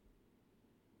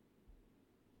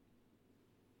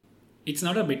It's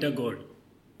not a bitter gourd.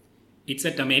 It's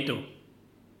a tomato.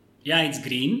 Yeah, it's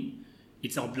green.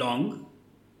 It's oblong.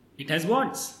 It has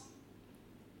warts.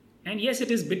 And yes, it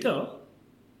is bitter.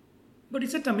 But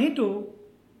it's a tomato.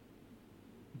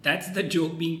 That's the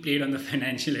joke being played on the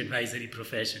financial advisory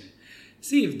profession.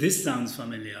 See if this sounds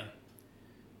familiar.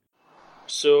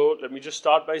 So, let me just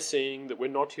start by saying that we're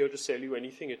not here to sell you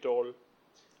anything at all.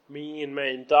 Me and my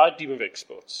entire team of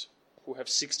experts, who have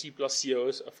 60 plus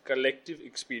years of collective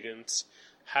experience,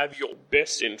 have your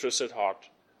best interests at heart.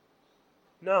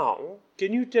 Now,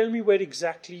 can you tell me where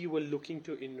exactly you were looking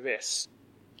to invest?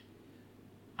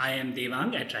 I am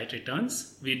Devang at Right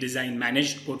Returns. We design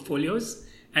managed portfolios,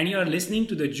 and you are listening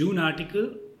to the June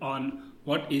article on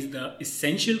what is the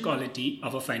essential quality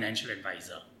of a financial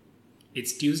advisor.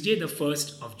 It's Tuesday, the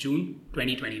 1st of June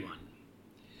 2021.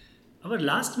 Our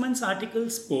last month's article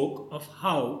spoke of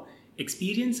how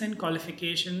experience and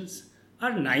qualifications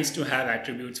are nice to have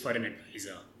attributes for an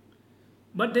advisor.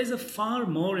 But there's a far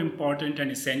more important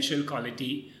and essential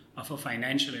quality of a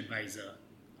financial advisor,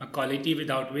 a quality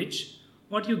without which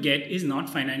what you get is not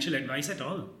financial advice at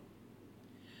all.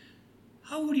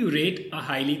 How would you rate a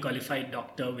highly qualified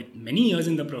doctor with many years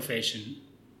in the profession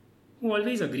who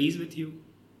always agrees with you,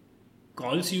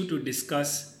 calls you to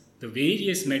discuss the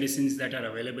various medicines that are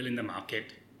available in the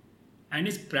market, and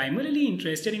is primarily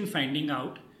interested in finding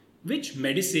out which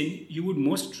medicine you would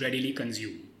most readily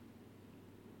consume?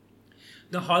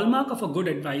 The hallmark of a good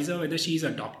advisor, whether she is a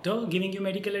doctor giving you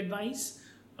medical advice,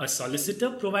 a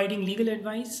solicitor providing legal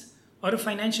advice, or a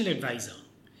financial advisor,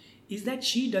 is that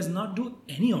she does not do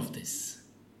any of this.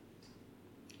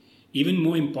 Even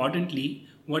more importantly,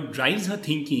 what drives her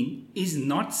thinking is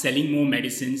not selling more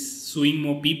medicines, suing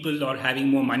more people, or having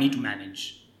more money to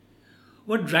manage.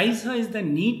 What drives her is the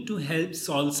need to help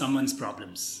solve someone's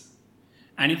problems.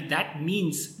 And if that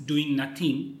means doing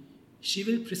nothing, she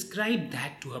will prescribe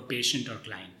that to her patient or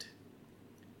client.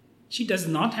 She does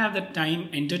not have the time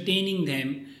entertaining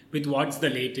them with what's the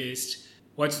latest,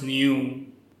 what's new,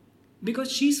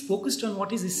 because she's focused on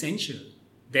what is essential,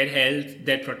 their health,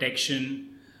 their protection,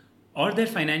 or their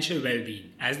financial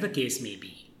well-being, as the case may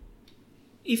be.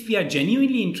 If we are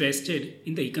genuinely interested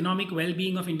in the economic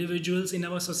well-being of individuals in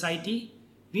our society,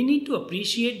 we need to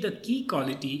appreciate the key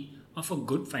quality of a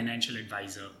good financial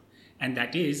advisor, and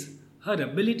that is her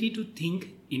ability to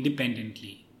think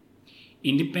independently.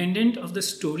 Independent of the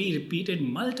story repeated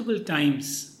multiple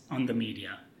times on the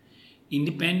media.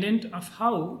 Independent of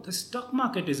how the stock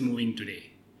market is moving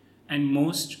today. And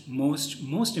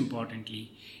most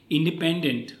importantly,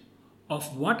 independent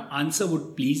of what answer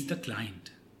would please the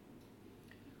client.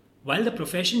 While the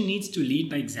profession needs to lead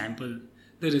by example,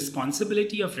 the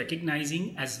responsibility of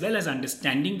recognizing as well as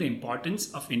understanding the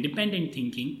importance of independent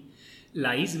thinking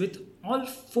lies with all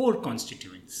four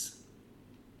constituents.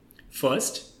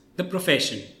 First, the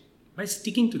profession, by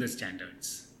sticking to the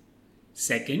standards.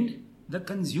 Second, the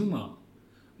consumer,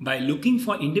 by looking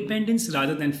for independence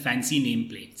rather than fancy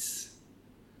nameplates.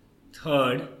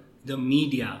 Third, the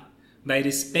media, by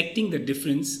respecting the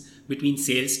difference between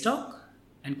sales talk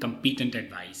and competent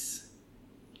advice.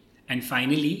 And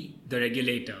finally, the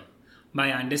regulator,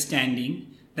 by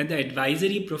understanding that the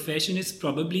advisory profession is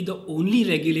probably the only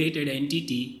regulated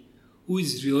entity who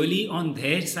is really on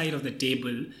their side of the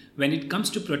table when it comes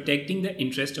to protecting the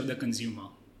interest of the consumer.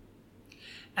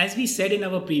 As we said in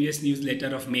our previous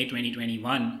newsletter of May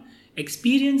 2021,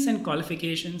 experience and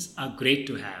qualifications are great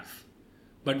to have.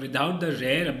 But without the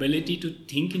rare ability to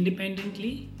think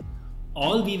independently,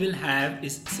 all we will have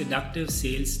is seductive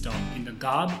sales talk in the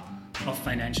garb of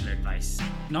financial advice,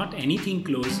 not anything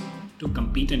close to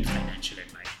competent financial advice.